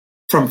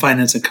From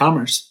Finance and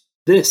Commerce,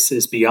 this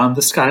is Beyond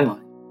the Skyline,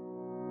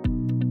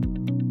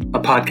 a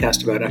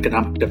podcast about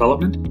economic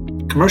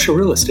development, commercial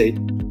real estate,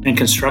 and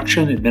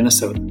construction in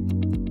Minnesota.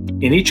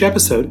 In each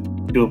episode,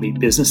 you will meet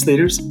business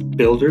leaders,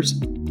 builders,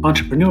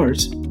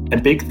 entrepreneurs,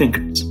 and big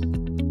thinkers.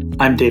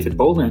 I'm David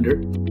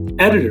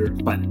Bolander, editor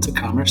of Finance and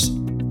Commerce.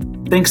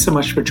 Thanks so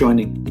much for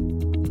joining me.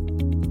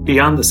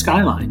 Beyond the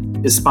Skyline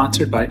is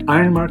sponsored by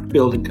Ironmark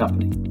Building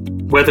Company.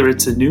 Whether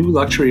it's a new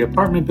luxury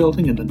apartment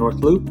building in the North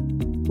Loop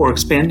or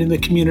expanding the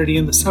community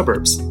in the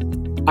suburbs,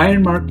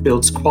 Ironmark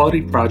builds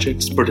quality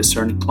projects for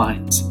discerning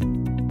clients.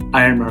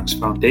 Ironmark's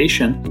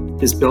foundation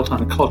is built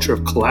on a culture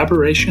of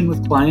collaboration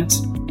with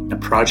clients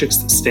and projects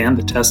that stand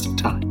the test of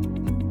time.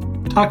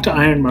 Talk to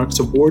Ironmark's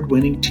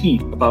award-winning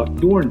team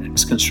about your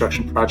next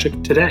construction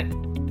project today.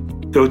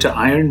 Go to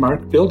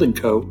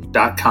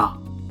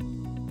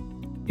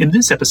ironmarkbuildingco.com. In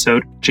this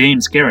episode,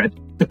 James Garrett,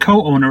 the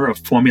co-owner of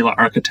Formula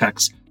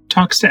Architects,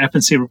 talks to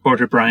F&C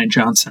reporter Brian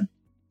Johnson.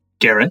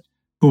 Garrett,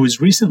 who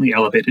was recently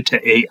elevated to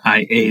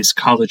AIA's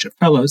College of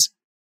Fellows,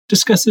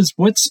 discusses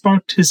what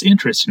sparked his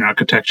interest in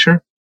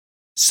architecture,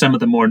 some of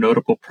the more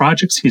notable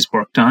projects he's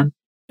worked on,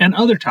 and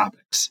other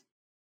topics.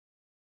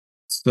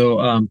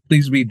 So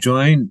please be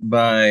joined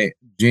by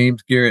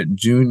James Garrett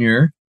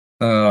Jr.,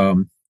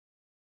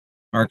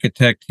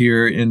 architect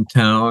here in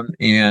town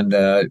and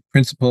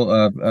principal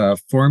of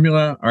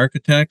Formula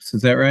Architects.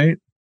 Is that right?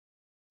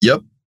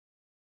 Yep.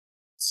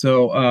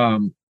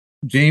 So,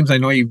 James, I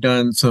know you've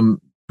done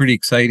some pretty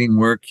exciting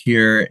work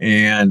here,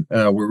 and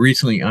we're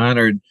recently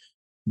honored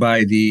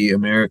by the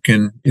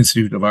American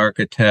Institute of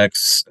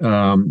Architects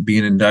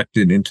being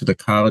inducted into the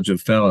College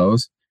of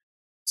Fellows.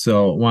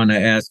 So I want to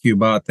ask you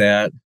about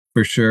that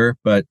for sure,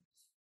 but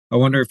I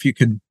wonder if you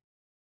could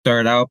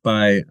start out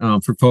by,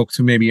 for folks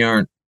who maybe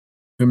aren't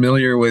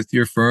familiar with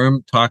your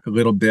firm, talk a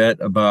little bit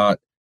about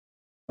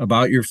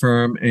your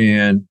firm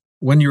and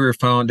when you were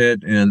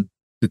founded and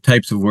the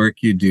types of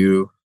work you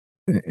do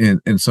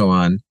and so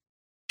on.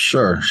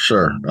 Sure.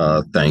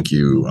 Thank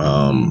you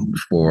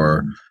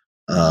for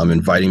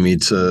inviting me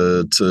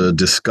to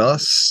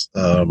discuss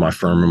my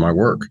firm and my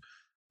work.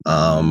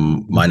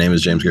 My name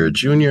is James Garrett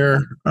Jr.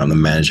 I'm the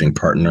managing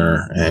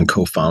partner and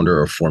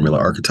co-founder of Formula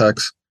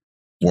Architects.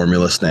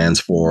 Formula stands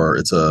for,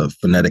 it's a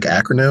phonetic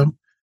acronym,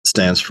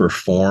 stands for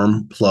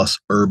Form plus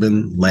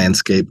Urban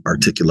Landscape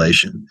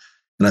Articulation.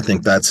 And I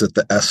think that's at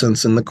the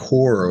essence and the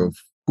core of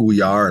who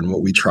we are and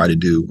what we try to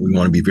do. We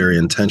want to be very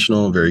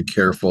intentional, very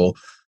careful.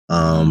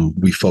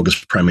 We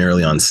focus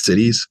primarily on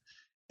cities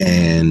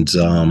and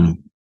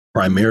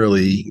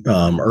primarily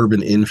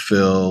urban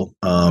infill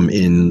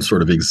in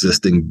sort of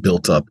existing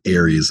built up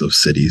areas of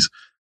cities.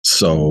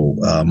 So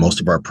most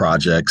of our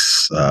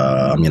projects,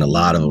 a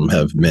lot of them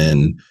have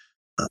been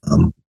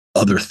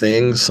other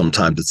things.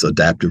 Sometimes it's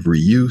adaptive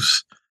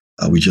reuse.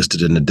 We just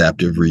did an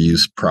adaptive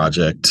reuse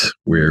project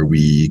where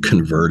we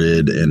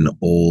converted an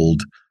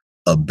old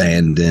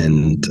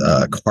abandoned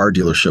car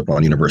dealership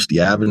on University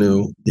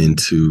Avenue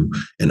into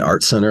an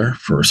art center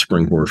for a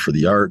springboard for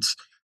the arts.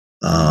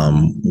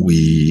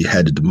 We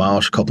had to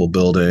demolish a couple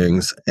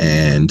buildings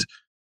and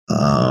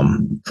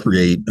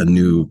create a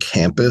new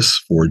campus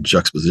for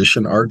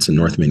juxtaposition arts in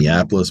North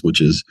Minneapolis, which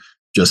is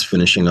just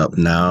finishing up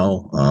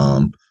now.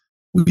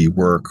 We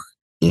work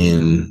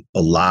in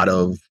a lot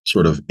of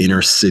sort of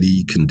inner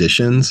city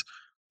conditions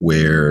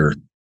where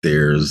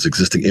there's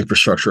existing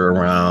infrastructure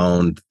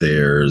around,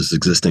 there's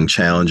existing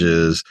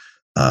challenges,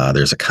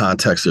 there's a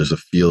context, there's a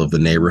feel of the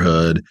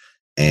neighborhood,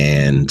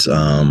 and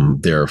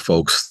there are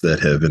folks that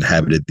have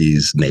inhabited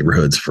these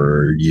neighborhoods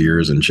for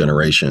years and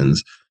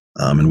generations,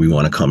 and we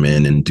want to come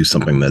in and do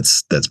something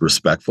that's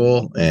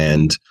respectful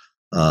and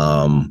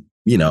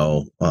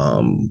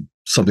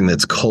something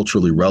that's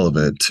culturally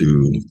relevant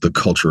to the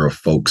culture of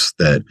folks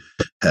that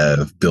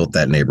have built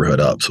that neighborhood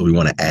up. So we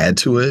want to add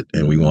to it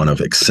and we want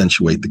to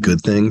accentuate the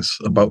good things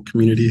about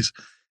communities.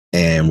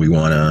 And we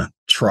want to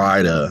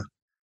try to,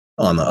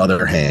 on the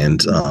other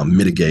hand,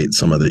 mitigate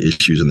some of the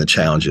issues and the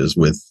challenges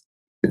with,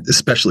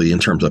 especially in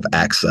terms of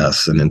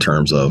access and in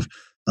terms of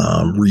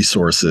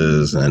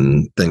resources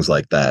and things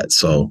like that.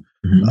 So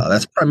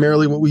that's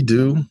primarily what we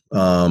do.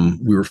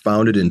 We were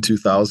founded in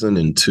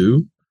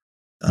 2002.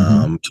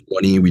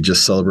 We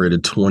just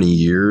celebrated 20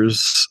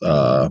 years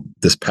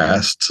this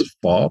past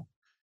fall,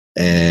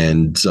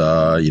 and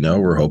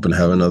we're hoping to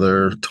have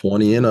another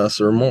 20 in us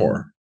or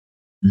more.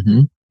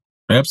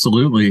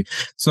 Absolutely.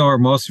 So are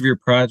most of your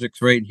projects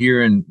right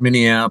here in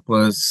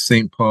Minneapolis,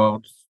 St.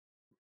 Paul,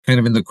 kind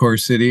of in the core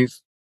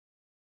cities?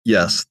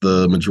 Yes,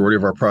 the majority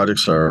of our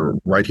projects are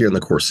right here in the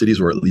core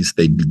cities, or at least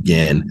they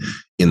begin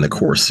in the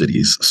core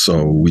cities.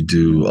 So we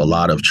do a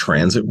lot of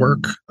transit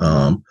work.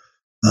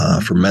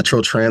 For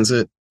Metro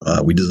Transit,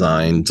 we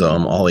designed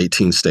all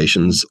 18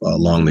 stations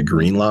along the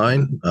Green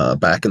Line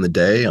back in the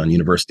day on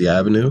University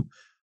Avenue.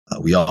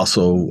 We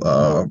also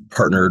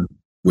partnered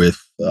with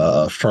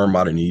a firm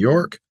out of New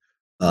York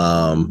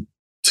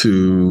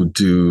to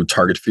do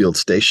Target Field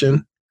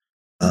Station,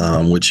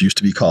 which used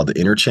to be called the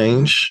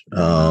Interchange.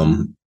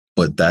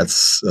 But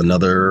that's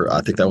another,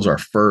 I think that was our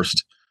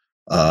first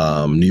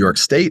New York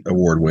State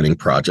award-winning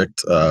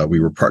project. We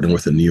were partnering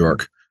with a New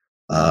York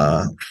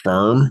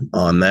firm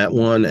on that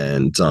one,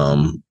 and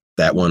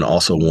that one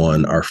also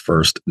won our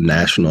first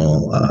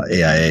national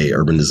AIA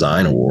Urban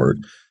Design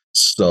Award.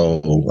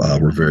 So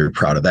we're very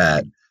proud of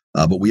that.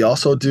 But we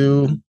also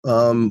do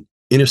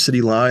inner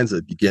city lines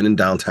that begin in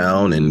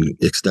downtown and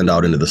extend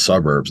out into the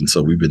suburbs. And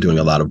so we've been doing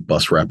a lot of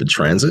bus rapid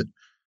transit.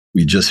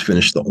 We just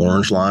finished the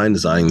Orange Line,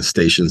 designing the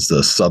stations,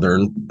 the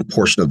southern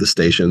portion of the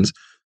stations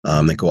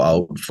that go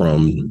out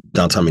from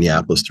downtown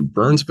Minneapolis to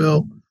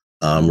Burnsville.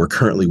 We're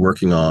currently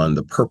working on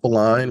the Purple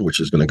Line, which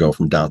is going to go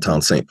from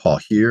downtown St. Paul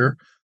here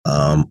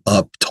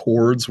up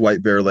towards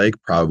White Bear Lake,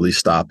 probably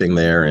stopping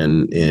there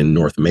in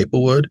North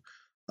Maplewood.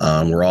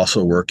 We're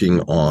also working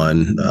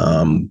on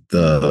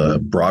the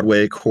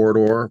Broadway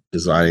corridor,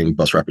 designing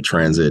bus rapid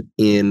transit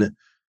in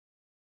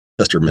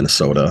Chester,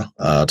 Minnesota,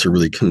 to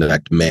really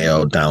connect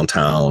Mayo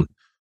downtown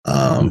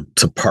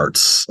to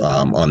parts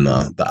on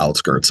the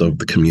outskirts of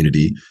the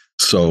community.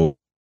 So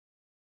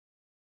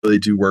really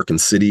do work in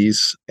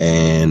cities,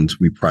 and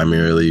we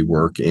primarily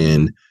work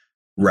in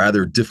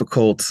rather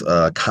difficult,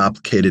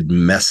 complicated,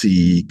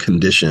 messy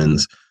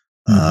conditions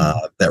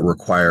that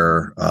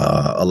require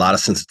a lot of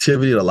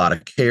sensitivity, a lot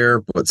of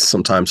care, but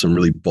sometimes some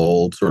really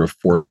bold sort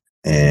of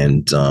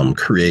and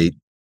create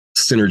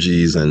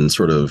synergies and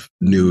sort of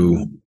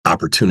new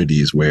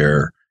opportunities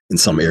where in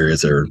some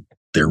areas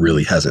there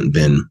really hasn't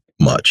been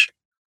much.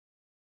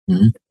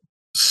 Mm-hmm.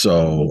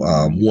 So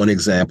one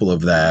example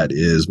of that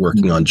is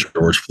working on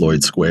George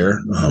Floyd Square.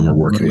 We're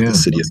working with the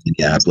city of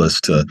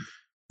Minneapolis to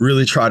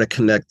really try to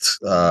connect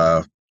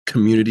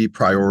community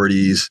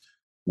priorities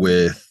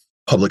with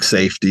public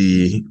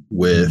safety,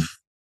 with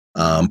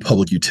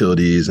public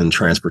utilities and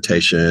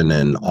transportation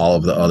and all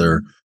of the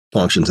other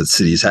functions that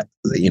cities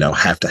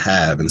have to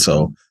have. And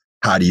so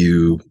how do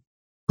you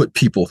put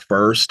people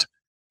first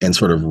and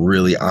sort of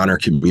really honor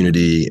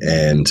community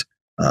and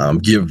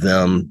give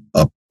them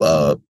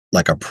a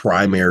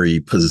primary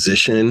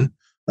position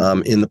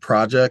in the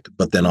project,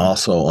 but then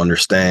also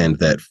understand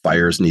that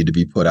fires need to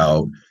be put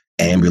out,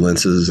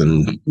 ambulances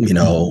and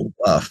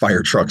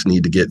fire trucks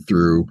need to get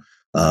through,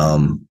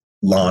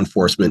 law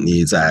enforcement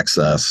needs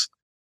access.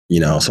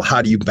 So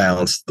how do you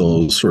balance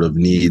those sort of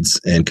needs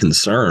and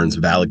concerns,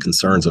 valid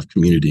concerns of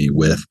community,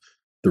 with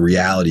the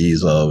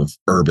realities of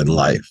urban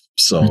life?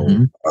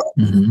 So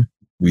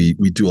we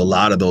do a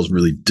lot of those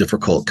really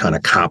difficult, kind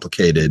of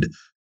complicated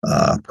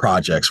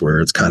projects where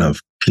it's kind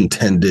of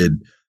contested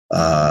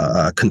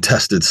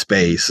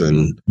space,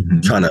 and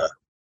trying to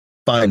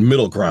find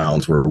middle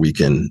grounds where we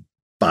can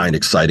find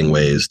exciting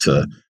ways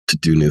to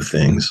do new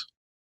things.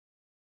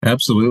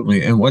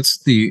 Absolutely. And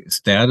what's the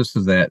status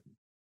of that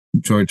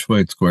George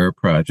Floyd Square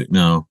project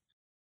now?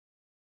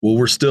 Well,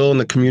 we're still in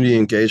the community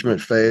engagement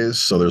phase.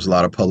 So there's a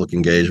lot of public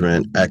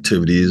engagement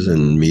activities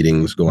and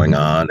meetings going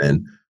on.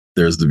 And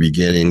there's the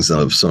beginnings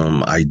of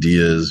some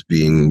ideas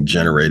being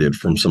generated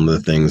from some of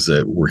the things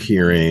that we're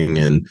hearing.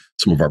 And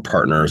some of our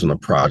partners in the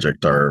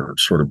project are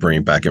sort of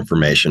bringing back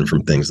information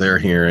from things they're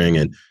hearing.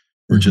 And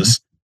we're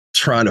just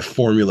trying to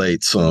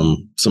formulate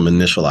some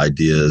initial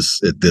ideas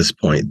at this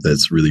point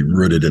that's really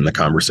rooted in the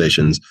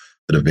conversations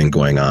that have been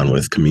going on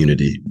with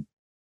community.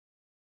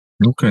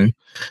 Okay.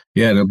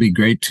 Yeah, it'll be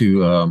great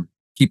to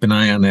keep an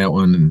eye on that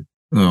one,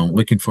 and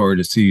looking forward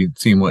to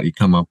seeing what you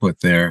come up with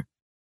there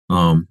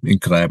in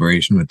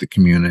collaboration with the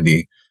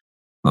community.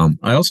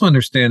 I also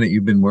understand that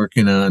you've been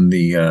working on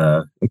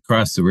the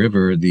across the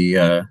river,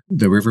 the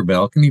River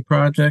Balcony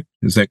project.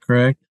 Is that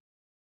correct?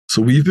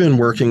 So we've been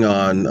working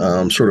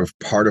on sort of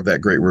part of that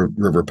Great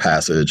River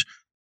Passage.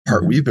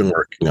 Part we've been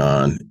working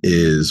on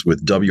is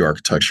with W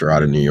Architecture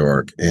out of New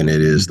York, and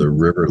it is the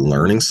River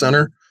Learning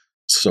Center.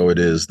 So it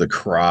is the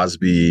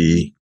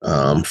Crosby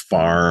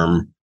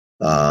farm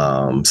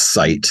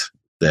site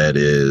that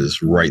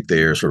is right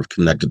there, sort of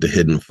connected to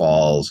Hidden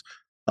Falls,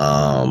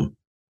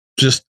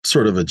 just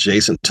sort of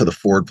adjacent to the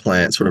Ford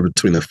plant, sort of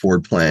between the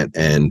Ford plant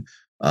and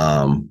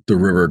the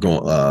river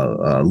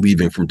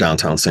leaving from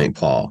downtown St.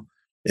 Paul.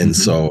 And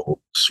so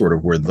sort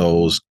of where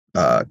those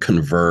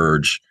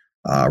converge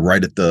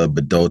right at the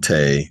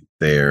Bedote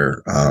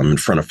there in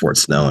front of Fort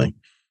Snelling.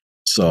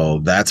 So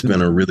that's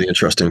been a really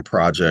interesting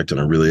project and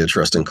a really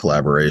interesting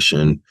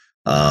collaboration.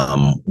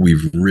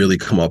 We've really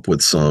come up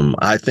with some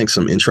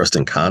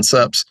interesting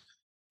concepts,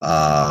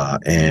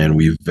 and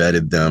we've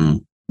vetted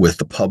them with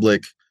the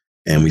public,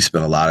 and we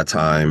spent a lot of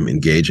time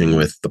engaging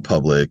with the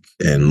public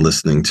and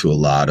listening to a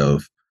lot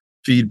of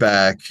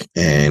feedback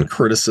and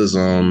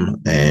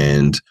criticism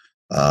and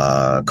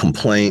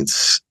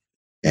complaints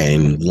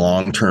and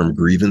long-term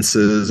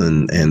grievances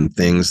and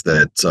things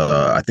that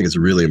I think is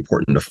really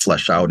important to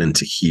flesh out and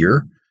to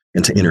hear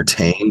and to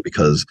entertain,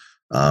 because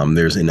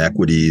there's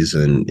inequities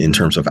in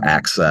terms of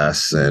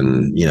access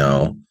and,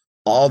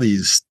 all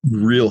these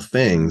real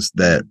things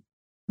that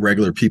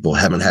regular people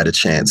haven't had a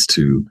chance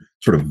to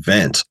sort of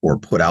vent or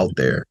put out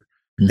there.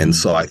 And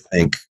so I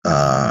think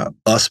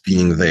us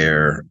being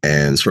there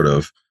and sort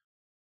of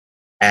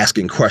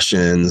asking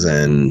questions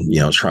and,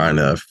 trying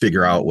to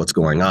figure out what's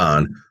going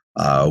on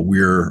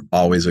we're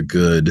always a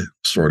good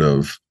sort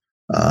of,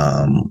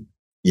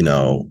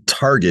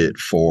 target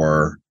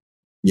for,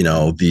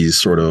 these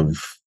sort of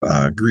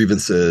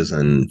grievances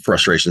and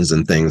frustrations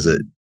and things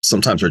that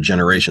sometimes are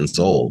generations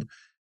old.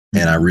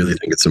 And I really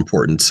think it's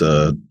important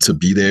to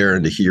be there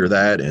and to hear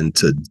that and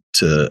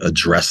to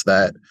address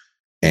that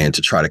and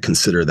to try to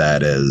consider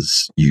that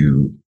as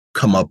you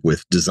come up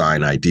with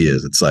design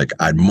ideas. It's like,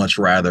 I'd much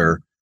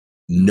rather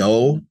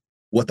know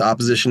what the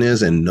opposition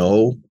is and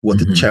know what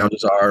the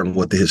challenges are and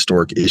what the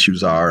historic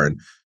issues are and,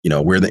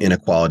 where the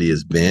inequality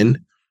has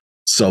been,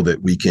 so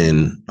that we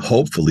can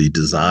hopefully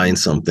design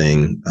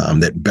something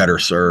that better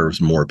serves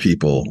more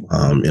people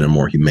in a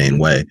more humane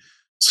way.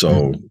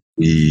 So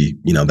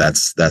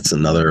that's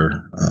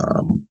another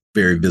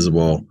very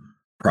visible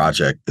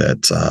project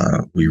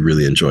that we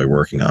really enjoy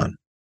working on.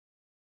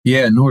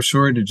 Yeah, no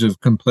shortage of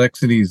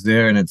complexities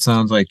there. And it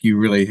sounds like you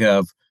really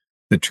have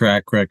the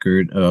track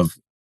record of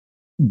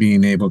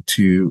being able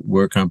to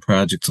work on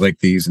projects like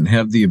these and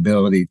have the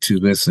ability to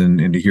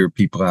listen and to hear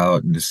people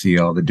out and to see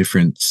all the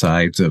different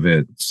sides of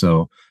it.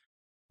 So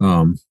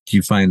do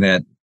you find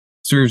that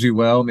serves you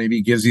well,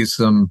 maybe gives you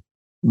some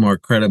more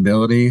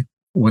credibility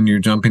when you're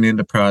jumping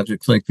into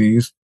projects like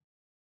these?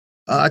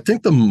 I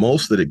think the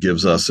most that it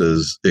gives us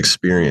is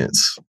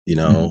experience.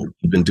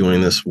 We've been doing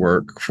this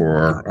work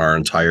for our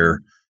entire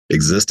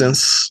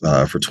existence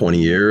for 20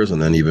 years. And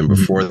then even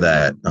before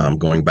that,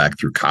 going back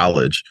through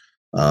college,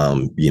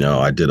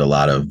 I did a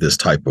lot of this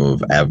type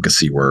of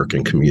advocacy work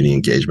and community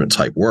engagement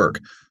type work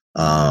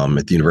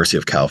at the University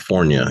of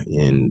California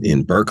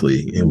in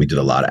Berkeley. And we did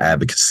a lot of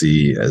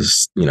advocacy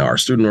as, our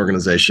student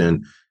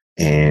organization.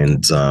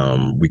 And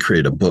we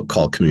created a book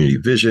called Community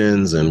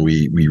Visions. And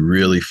we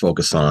really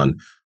focus on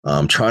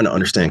trying to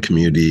understand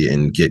community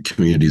and get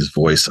community's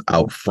voice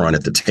out front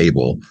at the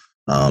table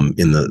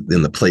in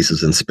the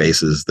places and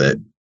spaces that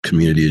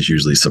community is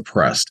usually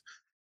suppressed.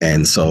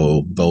 And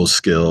so those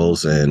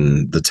skills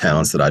and the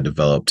talents that I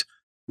developed,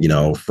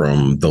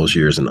 from those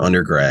years in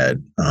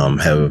undergrad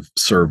have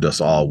served us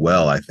all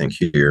well, I think,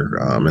 here.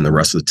 And the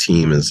rest of the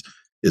team is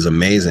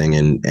amazing.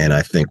 And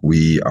I think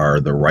we are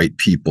the right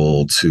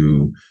people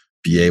to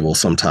be able,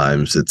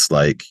 sometimes it's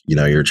like,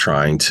 you're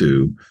trying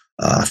to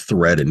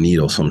thread a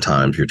needle.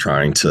 Sometimes you're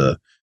trying to,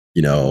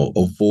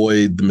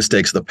 avoid the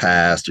mistakes of the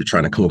past. You're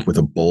trying to come up with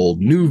a bold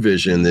new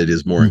vision that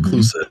is more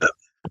inclusive.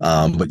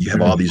 But you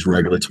have all these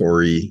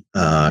regulatory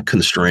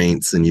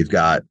constraints, and you've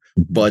got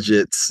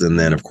budgets. And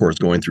then, of course,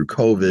 going through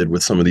COVID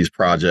with some of these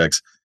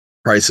projects,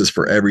 prices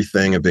for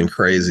everything have been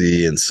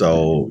crazy. And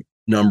so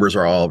numbers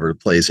are all over the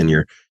place, and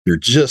you're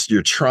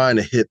trying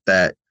to hit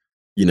that,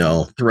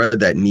 thread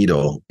that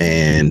needle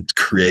and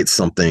create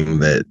something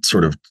that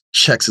sort of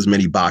checks as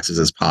many boxes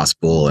as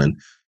possible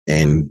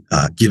and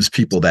gives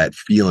people that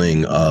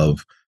feeling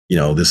of,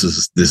 this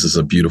is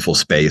a beautiful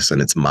space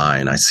and it's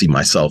mine. I see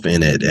myself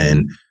in it.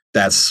 And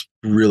that's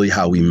really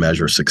how we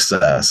measure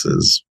success,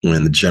 is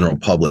when the general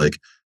public,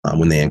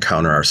 when they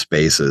encounter our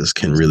spaces,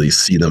 can really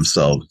see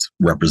themselves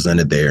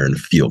represented there and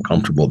feel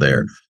comfortable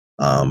there.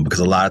 Because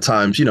a lot of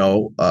times,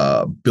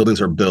 buildings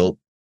are built,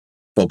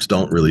 folks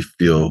don't really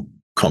feel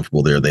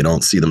comfortable there. They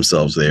don't see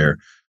themselves there.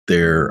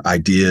 Their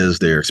ideas,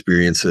 their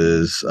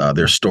experiences,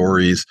 their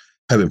stories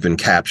haven't been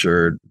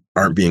captured,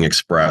 aren't being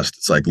expressed.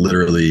 It's like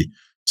literally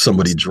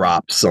somebody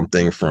dropped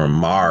something from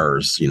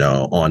Mars,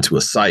 onto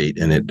a site,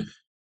 and it,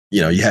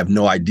 you have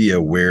no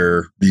idea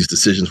where these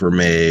decisions were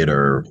made,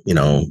 or,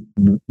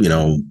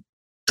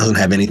 doesn't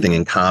have anything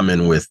in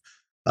common with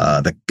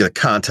the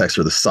context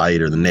or the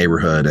site or the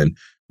neighborhood. And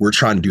we're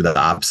trying to do the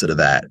opposite of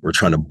that. We're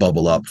trying to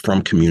bubble up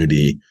from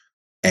community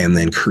and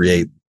then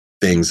create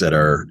things that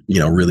are,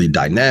 really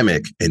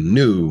dynamic and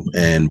new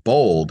and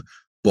bold,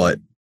 but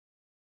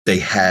they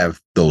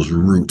have those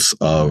roots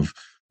of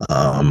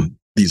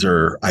these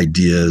are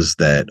ideas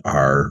that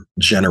are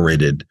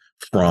generated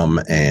from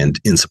and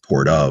in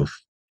support of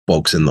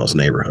folks in those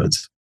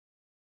neighborhoods.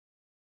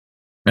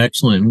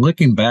 Excellent.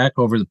 Looking back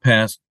over the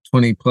past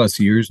 20 plus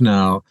years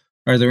now,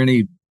 are there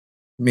any,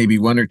 maybe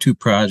one or two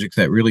projects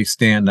that really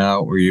stand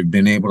out where you've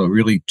been able to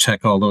really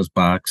check all those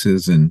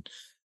boxes and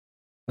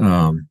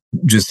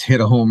just hit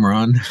a home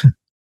run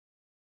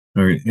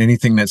or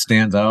anything that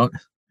stands out?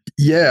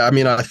 Yeah, I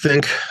mean, I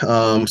think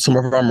some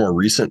of our more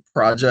recent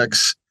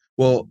projects,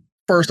 well,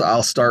 first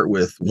I'll start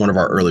with one of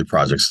our early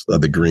projects,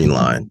 the Green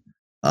Line.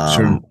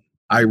 Sure.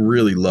 I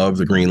really love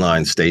the Green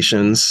Line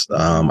stations.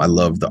 I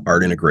love the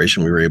art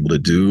integration we were able to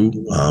do,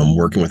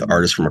 working with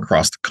artists from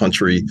across the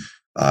country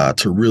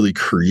to really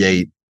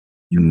create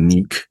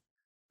unique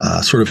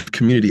sort of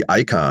community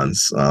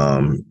icons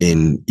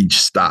in each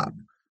stop.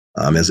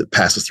 As it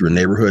passes through a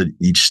neighborhood,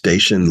 each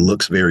station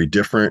looks very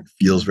different,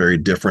 feels very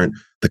different.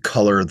 The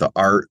color, the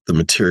art, the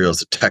materials,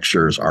 the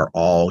textures are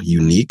all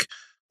unique.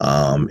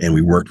 And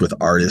we worked with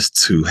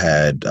artists who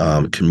had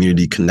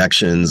community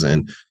connections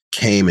and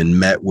came and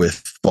met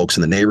with folks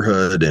in the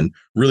neighborhood and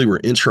really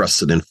were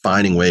interested in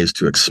finding ways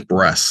to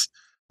express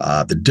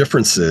the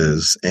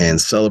differences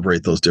and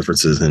celebrate those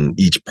differences in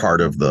each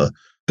part of the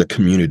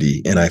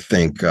community. And I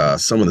think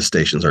some of the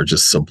stations are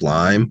just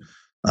sublime.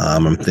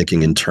 I'm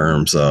thinking in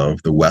terms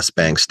of the West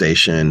Bank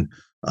station,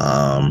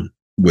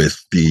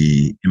 with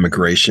the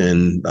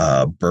immigration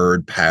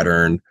bird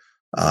pattern,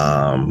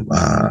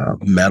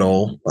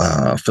 metal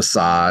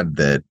facade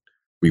that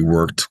we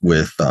worked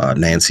with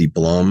Nancy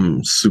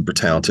Blum, super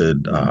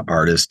talented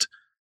artist,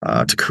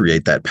 to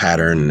create that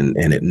pattern.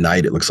 And at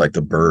night, it looks like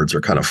the birds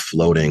are kind of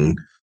floating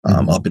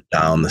up and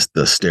down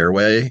the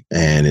stairway.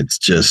 And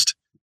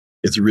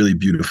it's really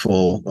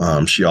beautiful.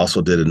 She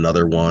also did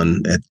another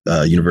one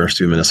at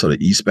University of Minnesota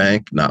East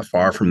Bank, not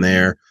far from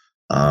there,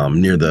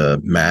 near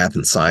the math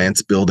and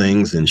science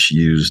buildings. And she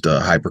used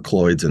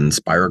hypercolloids and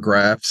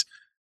spirographs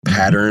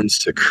patterns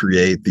to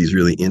create these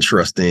really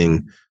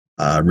interesting,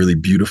 really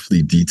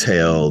beautifully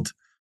detailed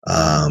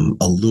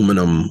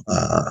aluminum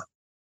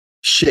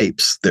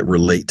shapes that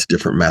relate to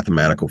different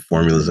mathematical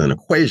formulas and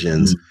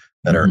equations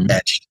that are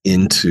etched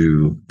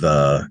into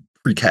the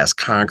precast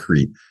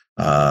concrete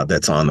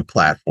that's on the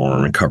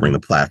platform and covering the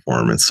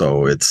platform. And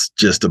so it's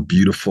just a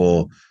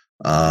beautiful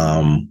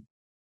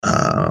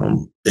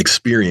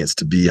experience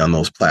to be on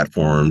those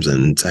platforms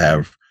and to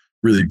have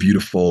really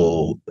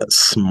beautiful,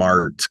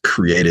 smart,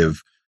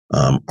 creative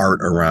art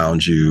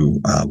around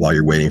you while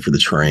you're waiting for the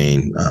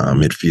train.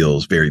 It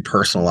feels very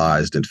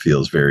personalized. It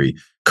feels very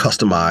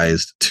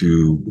customized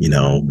to,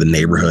 the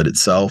neighborhood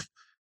itself,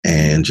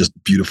 and just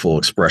beautiful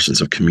expressions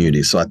of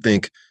community. So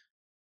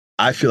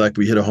I feel like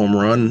we hit a home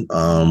run,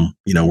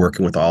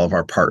 working with all of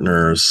our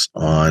partners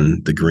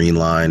on the Green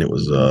Line. It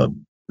was a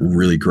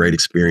really great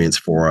experience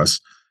for us.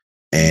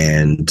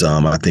 And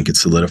I think it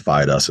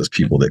solidified us as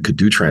people that could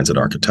do transit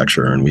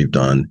architecture. And we've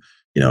done,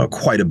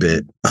 quite a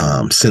bit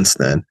since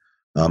then.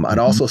 I'd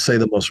also say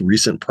the most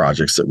recent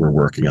projects that we're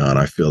working on,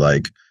 I feel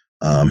like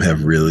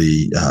have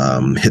really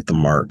hit the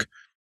mark.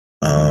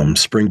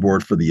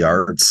 Springboard for the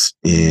Arts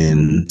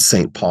in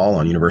St. Paul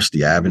on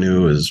University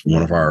Avenue is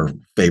one of our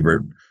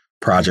favorite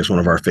projects, one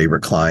of our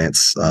favorite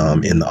clients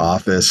in the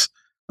office.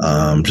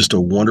 Just a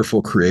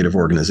wonderful creative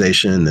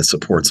organization that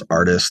supports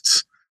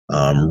artists,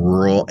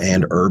 rural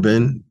and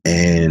urban,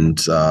 and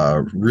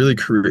really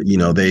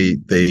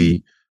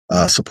they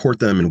support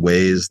them in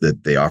ways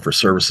that they offer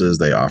services,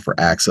 they offer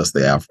access,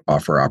 they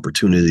offer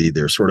opportunity.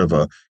 They're sort of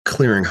a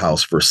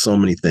clearinghouse for so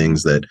many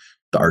things that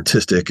the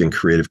artistic and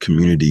creative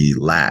community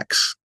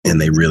lacks, and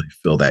they really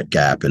fill that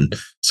gap. And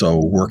so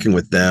working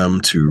with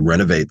them to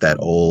renovate that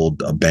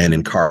old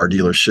abandoned car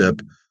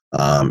dealership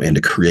and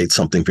to create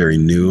something very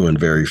new and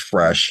very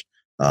fresh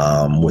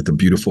with a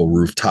beautiful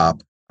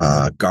rooftop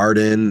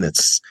garden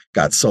that's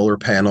got solar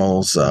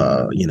panels,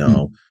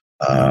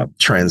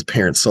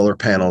 transparent solar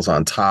panels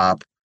on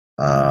top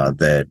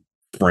that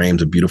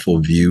frames a beautiful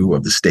view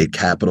of the state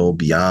capitol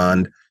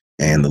beyond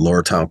and the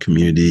Lower Town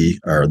community,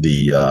 or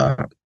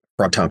the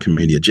Frogtown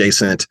community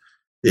adjacent.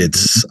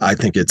 I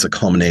think it's a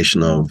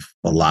culmination of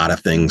a lot of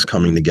things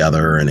coming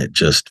together, and it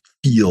just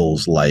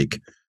feels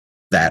like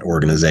that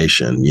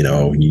organization.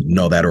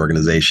 That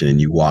organization, and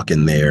you walk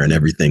in there and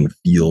everything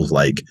feels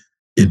like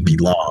it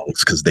belongs,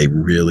 because they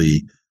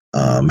really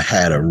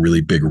had a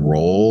really big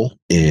role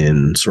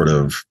in sort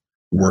of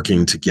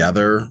working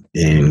together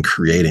in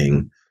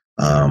creating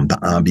the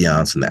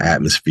ambiance and the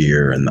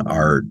atmosphere and the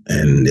art.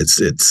 And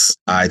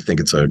I think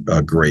it's a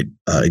great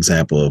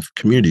example of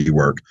community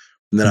work.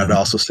 And then I'd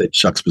also say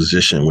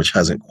Juxtaposition, which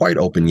hasn't quite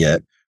opened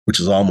yet, which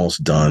is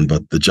almost done,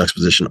 but the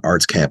Juxtaposition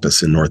Arts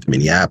Campus in North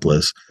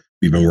Minneapolis,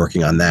 we've been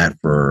working on that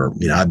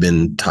I've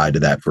been tied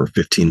to that for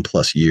 15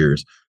 plus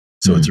years.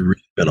 So it's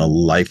really been a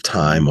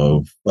lifetime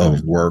of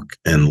work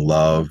and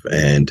love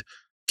and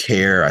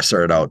care. I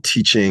started out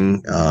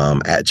teaching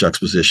at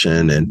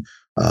Juxtaposition and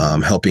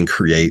helping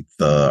create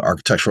the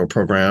architectural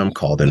program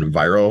called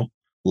Enviro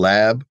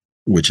Lab,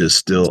 which is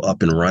still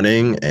up and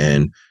running,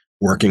 and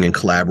working and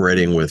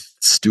collaborating with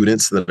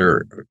students that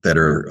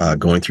are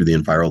going through the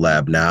Enviro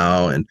Lab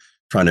now, and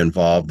trying to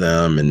involve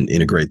them and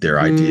integrate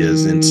their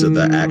ideas into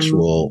the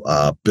actual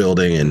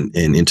building and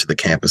into the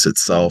campus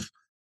itself.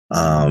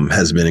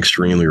 Has been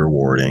extremely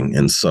rewarding.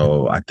 And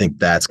so I think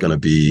that's going to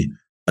be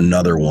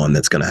another one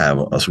that's going to have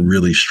a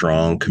really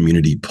strong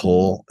community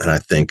pull. And I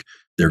think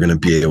they're going to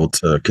be able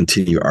to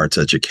continue arts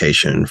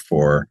education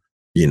for,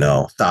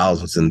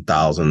 thousands and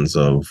thousands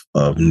of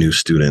new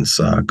students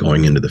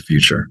going into the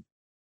future.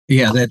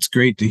 Yeah, that's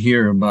great to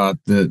hear about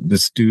the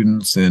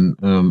students. And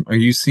are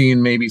you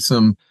seeing maybe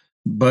some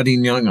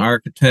budding young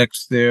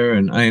architects there?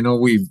 And I know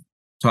we've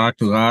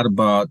talked a lot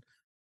about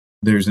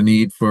there's a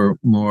need for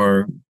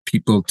more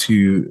people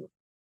to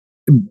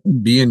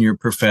be in your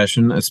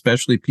profession,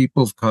 especially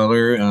people of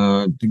color,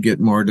 to get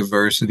more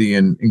diversity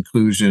and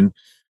inclusion.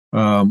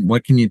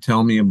 What can you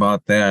tell me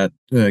about that?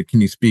 Can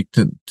you speak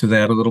to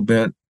that a little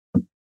bit?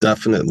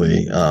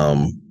 Definitely.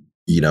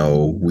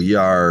 We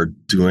are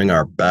doing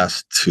our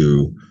best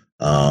to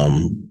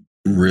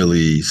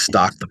really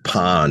stock the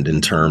pond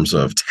in terms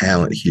of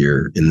talent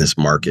here in this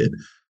market.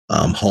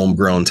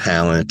 Homegrown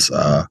talent,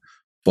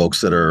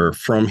 folks that are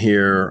from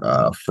here,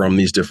 from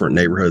these different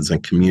neighborhoods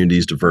and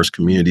communities, diverse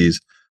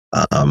communities,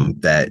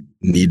 that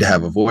need to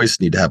have a voice,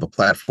 need to have a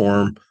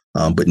platform,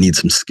 but need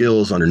some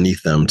skills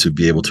underneath them to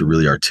be able to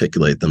really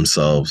articulate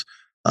themselves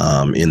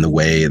in the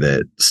way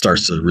that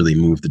starts to really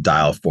move the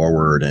dial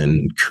forward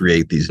and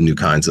create these new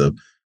kinds of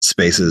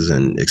spaces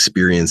and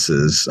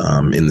experiences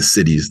in the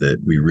cities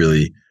that we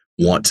really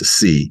want to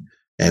see.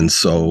 And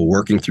so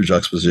working through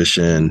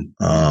Juxtaposition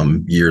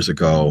years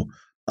ago,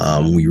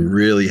 we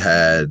really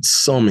had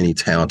so many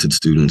talented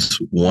students,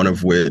 one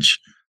of which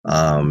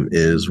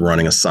is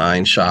running a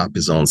sign shop,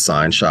 his own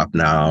sign shop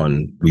now.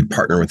 And we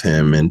partner with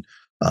him and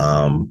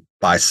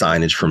buy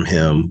signage from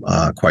him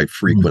quite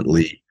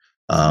frequently.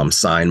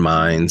 Sign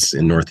Minds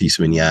in Northeast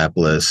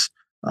Minneapolis.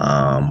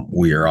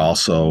 We are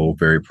also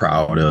very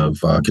proud of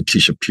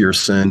Katisha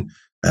Pearson,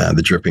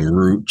 the Dripping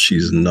Root.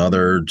 She's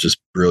another just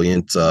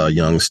brilliant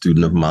young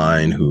student of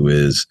mine who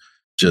is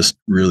just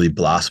really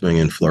blossoming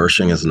and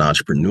flourishing as an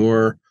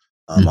entrepreneur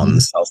on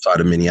the south side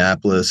of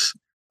Minneapolis.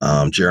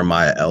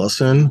 Jeremiah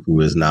Ellison, who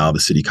is now the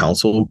city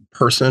council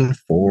person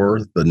for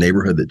the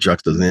neighborhood that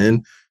Juxta's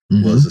in,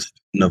 was a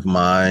student of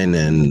mine,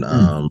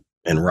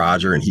 and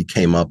Roger, and he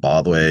came up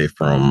all the way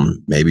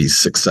from maybe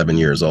 6, 7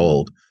 years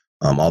old,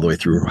 all the way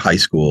through high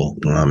school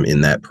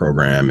in that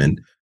program. And,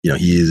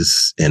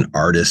 he's an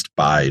artist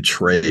by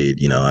trade,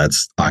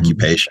 that's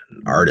occupation,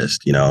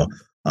 artist,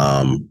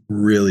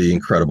 really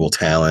incredible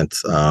talent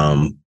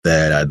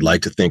that I'd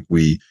like to think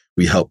we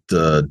helped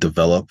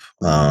develop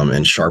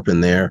and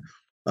sharpen there.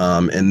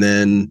 And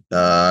then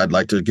I'd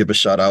like to give a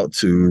shout out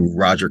to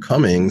Roger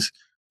Cummings,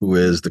 who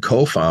is the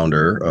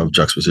co-founder of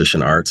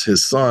Juxtaposition Arts.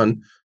 His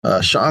son,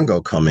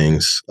 Shango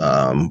Cummings,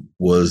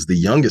 was the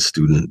youngest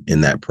student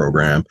in that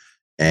program.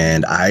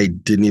 And I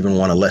didn't even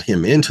want to let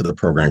him into the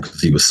program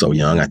because he was so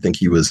young. I think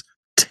he was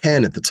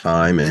 10 at the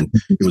time, and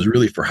it was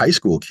really for high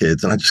school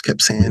kids. And I just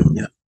kept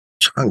saying,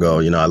 Shango,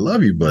 I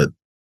love you, but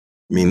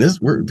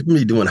we're going to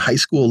be doing high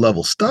school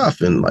level stuff,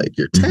 and like,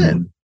 you're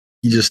 10.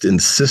 He just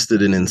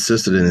insisted and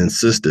insisted and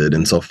insisted.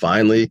 And so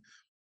finally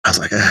I was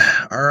like,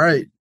 all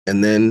right.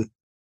 And then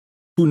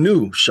who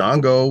knew?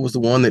 Shango was the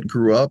one that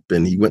grew up,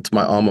 and he went to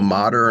my alma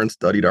mater and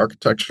studied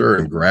architecture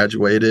and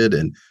graduated.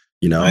 And,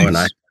 nice. And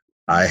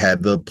I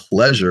had the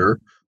pleasure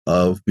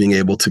of being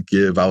able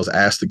to I was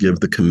asked to give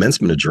the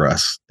commencement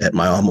address at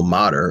my alma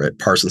mater at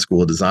Parsons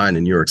School of Design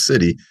in New York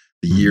City,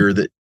 the year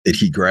that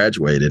he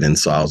graduated. And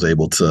so I was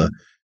able to,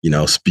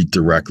 speak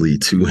directly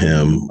to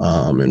him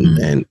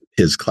and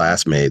his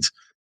classmates.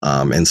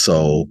 And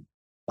so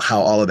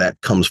how all of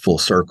that comes full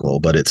circle,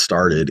 but it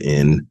started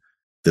in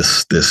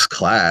this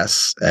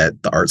class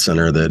at the art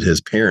center that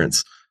his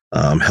parents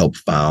helped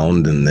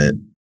found, and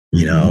that,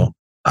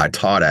 I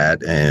taught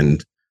at,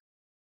 and,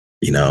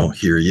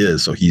 here he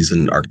is. So he's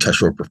an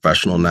architectural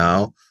professional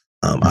now,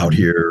 out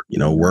here,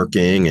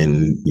 working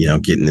and,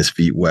 getting his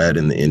feet wet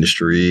in the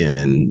industry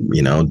and,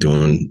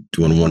 doing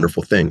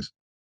wonderful things.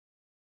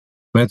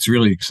 That's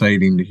really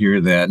exciting to hear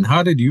that. And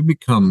how did you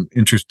become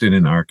interested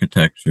in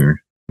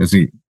architecture as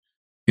a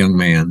young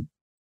man?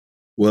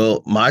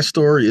 Well, my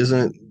story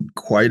isn't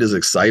quite as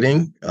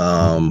exciting.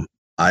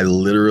 I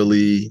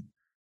literally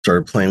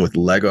started playing with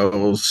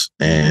Legos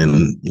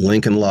and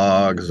Lincoln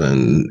Logs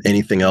and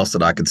anything else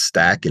that I could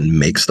stack and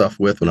make stuff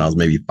with when I was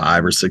maybe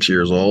 5 or 6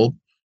 years old.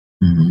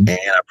 And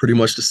I pretty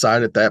much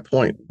decided at that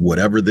point,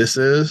 whatever this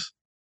is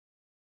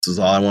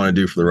all I want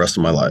to do for the rest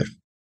of my life.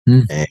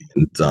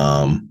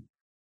 And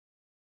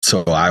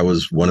so I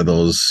was one of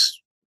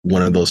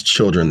those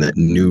children that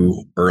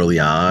knew early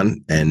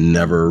on and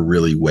never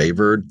really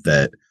wavered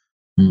that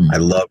I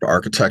loved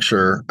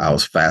architecture. I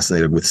was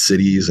fascinated with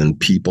cities and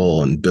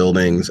people and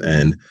buildings,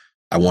 and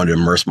I wanted to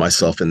immerse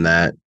myself in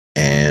that.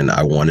 And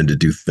I wanted to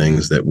do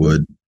things that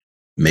would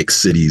make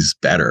cities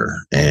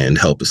better and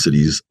help the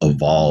cities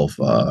evolve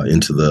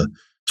into the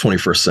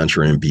 21st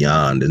century and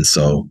beyond. And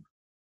so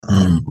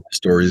my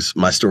story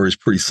is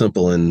pretty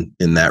simple in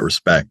that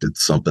respect.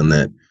 It's something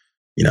that,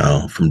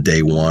 from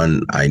day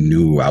one, I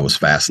knew I was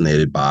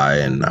fascinated by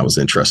and I was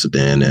interested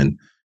in, and,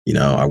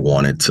 I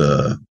wanted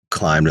to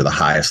climb to the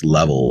highest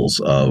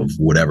levels of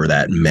whatever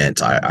that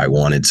meant. I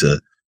wanted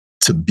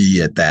to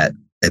be at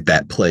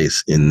that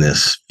place in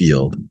this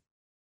field.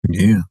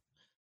 Yeah.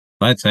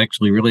 That's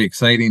actually really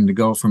exciting to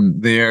go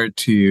from there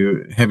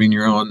to having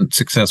your own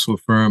successful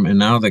firm and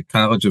now the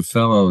College of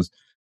Fellows.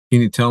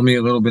 Can you tell me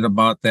a little bit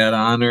about that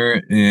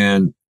honor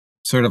and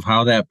sort of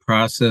how that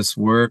process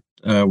worked?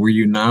 Were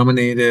you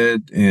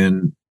nominated,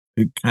 and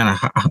kind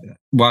of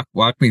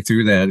walk me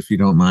through that if you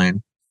don't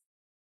mind?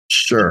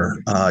 Sure.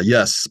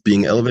 Yes,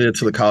 being elevated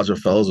to the College of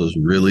Fellows was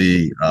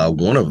really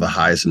one of the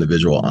highest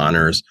individual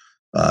honors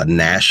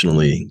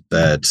nationally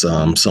that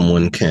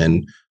someone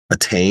can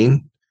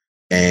attain.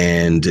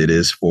 And it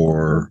is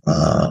for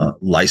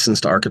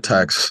licensed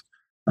architects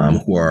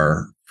who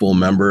are full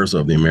members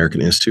of the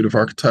American Institute of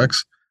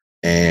Architects.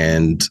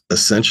 And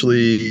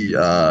essentially,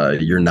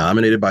 you're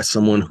nominated by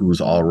someone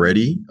who's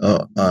already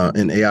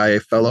an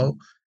AIA fellow.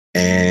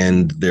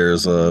 And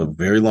there's a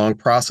very long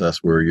process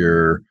where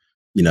you're,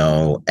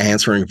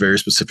 answering very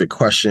specific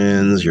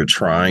questions. You're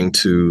trying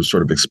to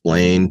sort of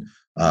explain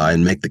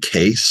and make the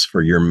case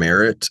for your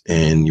merit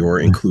and your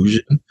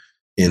inclusion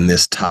in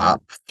this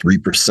top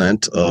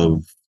 3%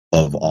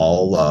 of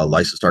all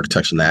licensed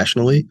architects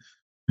nationally.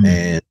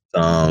 And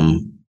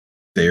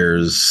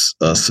there's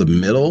a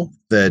submittal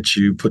that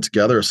you put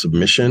together, a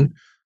submission.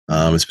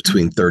 It's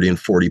between 30 and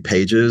 40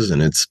 pages,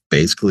 and it's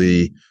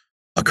basically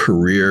a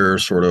career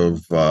sort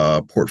of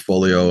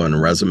portfolio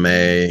and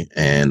resume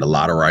and a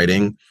lot of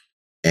writing.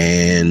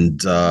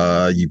 And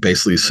you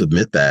basically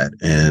submit that,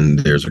 and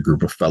there's a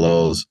group of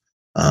fellows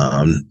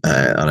on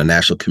a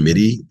national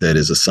committee that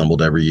is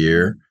assembled every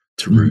year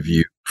to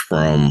review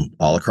from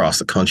all across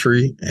the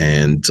country.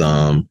 And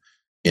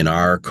in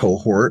our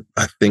cohort,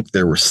 I think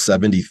there were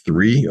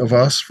 73 of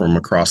us from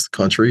across the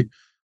country,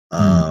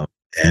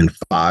 and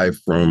 5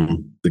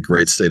 from the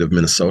great state of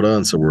Minnesota.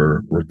 And so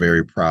we're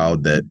very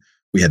proud that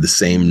we had the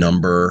same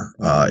number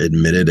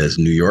admitted as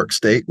New York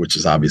State, which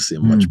is obviously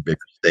a much bigger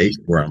state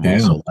where I'm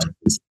also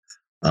licensed.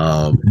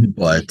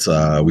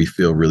 But we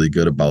feel really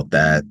good about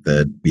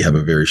that we have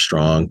a very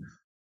strong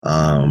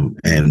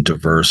and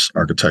diverse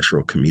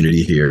architectural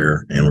community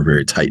here, and we're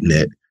very tight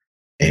knit.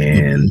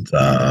 And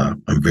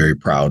I'm very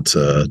proud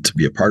to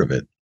be a part of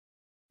it.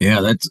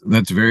 Yeah,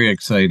 that's very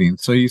exciting.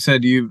 So you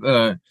said you've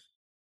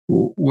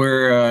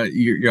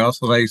you're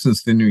also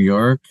licensed in New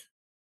York,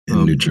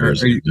 in New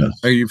Jersey.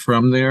 Are you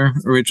from there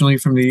originally,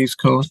 from the East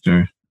Coast,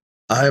 or?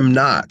 I'm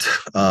not.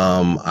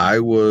 I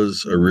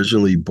was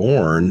originally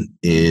born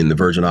in the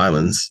Virgin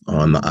Islands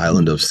on the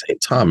island of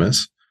St.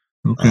 Thomas,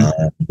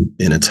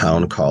 in a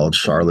town called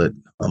Charlotte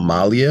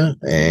Amalia,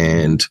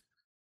 and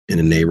in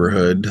a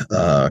neighborhood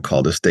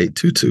called Estate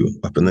Tutu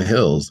up in the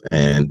hills.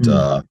 And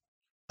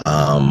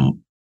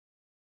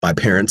my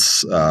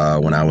parents,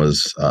 when I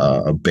was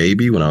a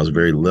baby, when I was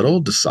very little,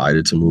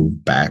 decided to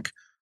move back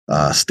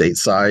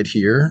stateside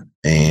here.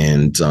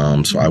 And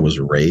so I was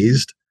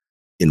raised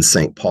in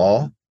St.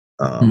 Paul.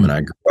 And I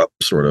grew up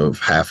sort of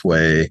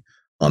halfway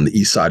on the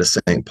east side of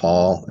St.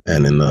 Paul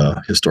and in the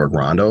historic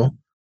Rondo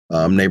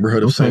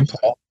neighborhood of St.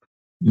 Paul.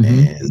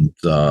 And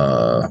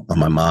on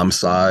my mom's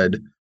side,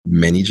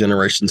 many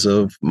generations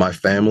of my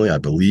family, I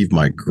believe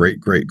my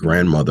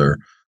great-great-grandmother,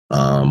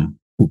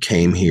 who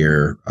came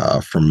here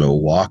from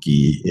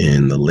Milwaukee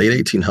in the late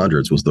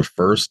 1800s, was the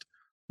first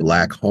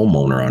Black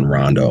homeowner on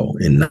Rondo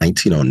in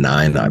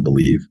 1909, I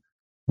believe.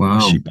 Wow.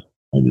 She bought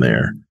a home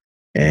there.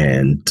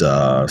 And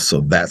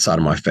so that side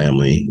of my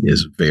family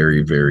is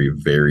very, very,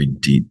 very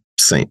deep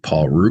St.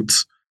 Paul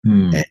roots.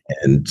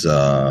 And,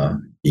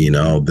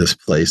 this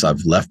place,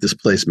 I've left this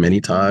place many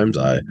times.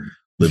 I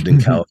lived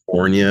in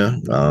California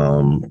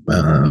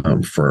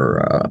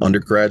for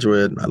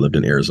undergraduate. I lived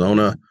in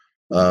Arizona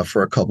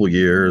for a couple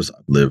years. I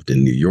lived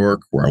in New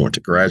York, where I went to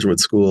graduate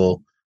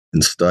school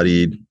and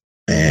studied,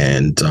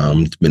 and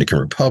Dominican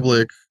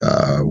Republic,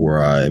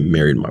 where I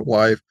married my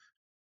wife.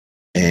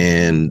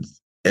 And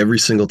every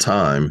single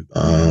time,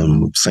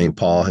 St.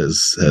 Paul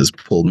has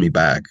pulled me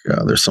back.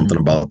 There's something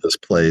about this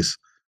place.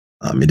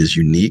 It is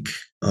unique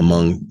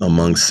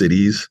among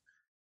cities.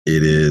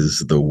 It is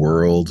the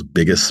world's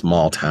biggest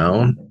small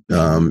town,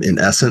 in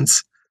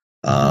essence.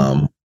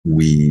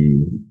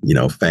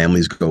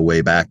 Families go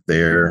way back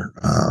there.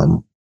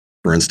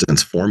 For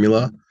instance,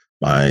 Formula,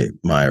 my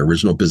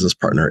original business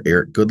partner,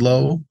 Eric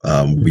Goodlow,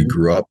 we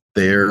grew up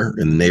there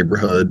in the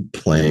neighborhood,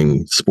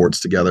 playing sports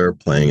together,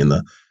 playing in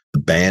the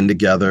band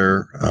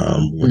together,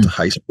 went to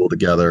high school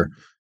together.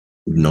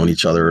 We've known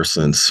each other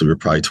since we were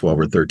probably 12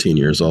 or 13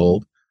 years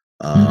old.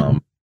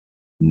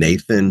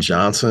 Nathan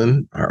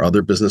Johnson, our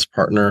other business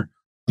partner,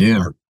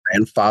 our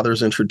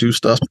grandfathers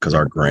introduced us because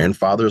our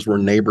grandfathers were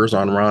neighbors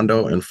on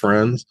Rondo and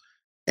friends.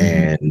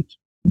 And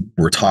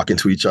we're talking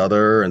to each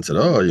other and said,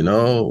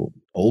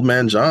 Old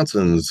Man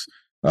Johnson's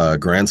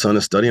grandson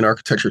is studying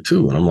architecture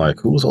too. And I'm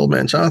like, who's Old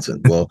Man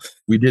Johnson? Well,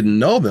 we didn't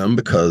know them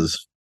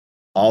because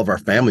all of our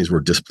families were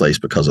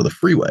displaced because of the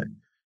freeway.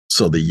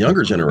 So the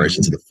younger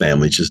generations of the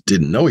family just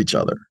didn't know each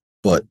other,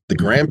 but the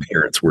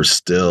grandparents were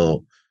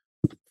still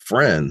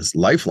friends,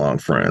 lifelong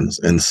friends.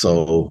 And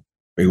so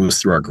it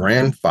was through our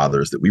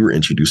grandfathers that we were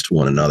introduced to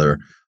one another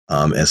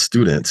as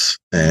students.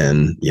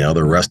 And,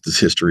 the rest is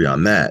history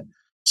on that.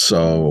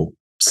 So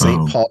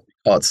St. Paul, we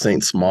call it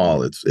St.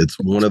 Small. It's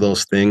one of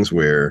those things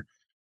where,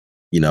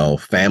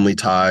 family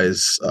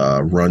ties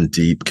run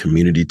deep,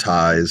 community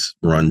ties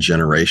run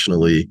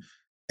generationally.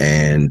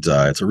 And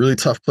it's a really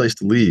tough place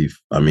to leave.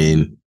 I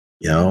mean,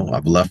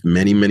 I've left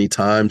many, many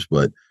times,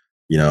 but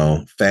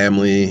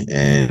family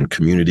and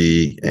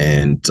community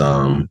and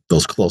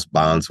those close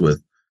bonds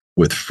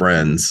with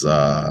friends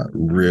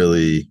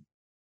really,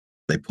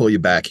 they pull you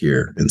back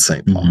here in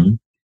St. Paul.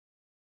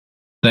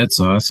 That's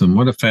awesome.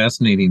 What a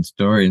fascinating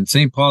story. And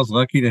St. Paul's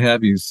lucky to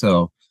have you.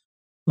 So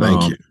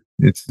thank you.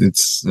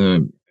 It's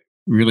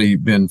really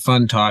been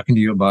fun talking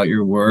to you about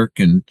your work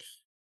and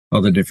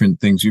all the different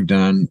things you've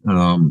done.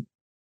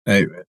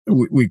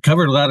 We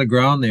covered a lot of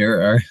ground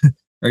there.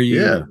 Do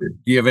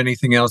you have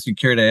anything else you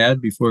care to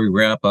add before we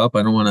wrap up?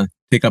 I don't want to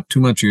take up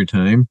too much of your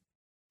time.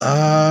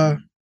 I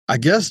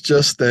guess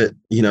just that,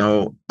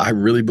 I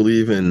really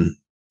believe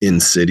in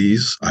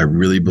cities. I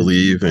really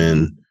believe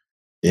in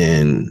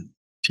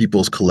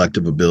people's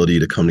collective ability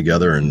to come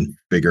together and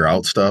figure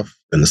out stuff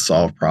and to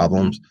solve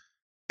problems.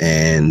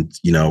 And,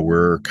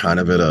 we're kind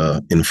of at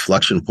a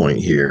inflection point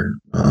here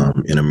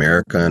in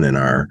America and in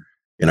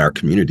our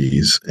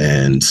communities.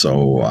 And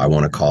so I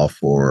want to call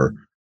for,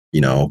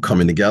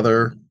 coming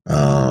together,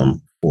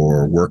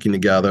 for working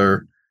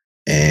together,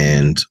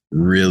 and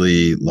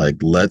really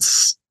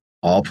let's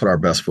all put our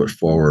best foot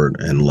forward,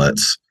 and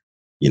let's,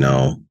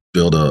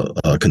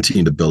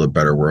 continue to build a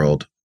better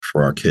world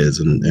for our kids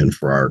and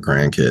for our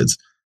grandkids.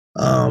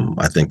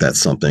 I think that's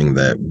something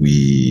that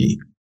we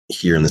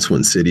here in the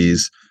Twin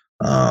Cities,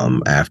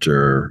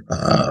 after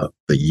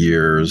the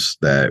years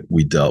that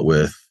we dealt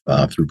with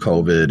through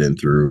COVID and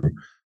through,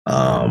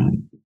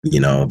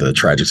 the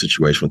tragic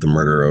situation with the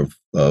murder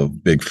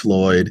of Big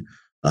Floyd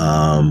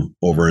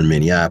over in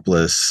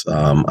Minneapolis.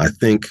 I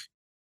think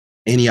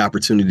any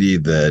opportunity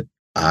that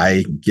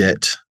I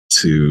get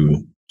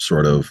to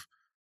sort of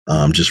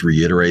just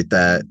reiterate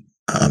that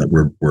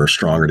we're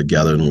stronger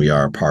together than we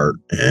are apart,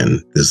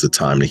 and this is the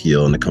time to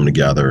heal and to come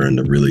together and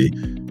to really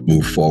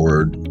move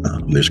forward.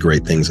 There's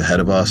great things ahead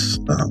of us,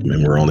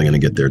 and we're only going to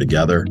get there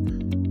together.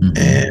 Mm-hmm.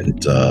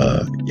 And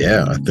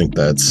I think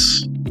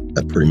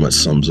that pretty much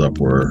sums up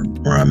where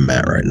I'm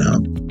at right now.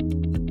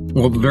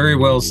 Well, very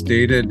well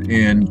stated,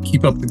 and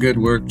keep up the good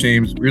work,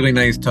 James. Really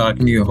nice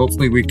talking to you.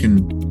 Hopefully we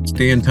can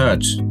stay in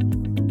touch.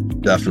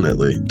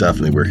 Definitely.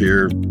 We're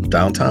here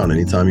downtown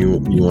anytime you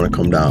want to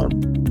come down.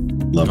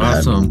 Love to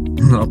have you.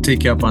 Awesome. I'll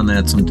take you up on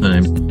that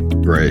sometime.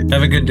 Great.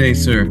 Have a good day,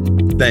 sir.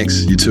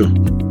 Thanks. You too.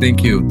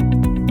 Thank you.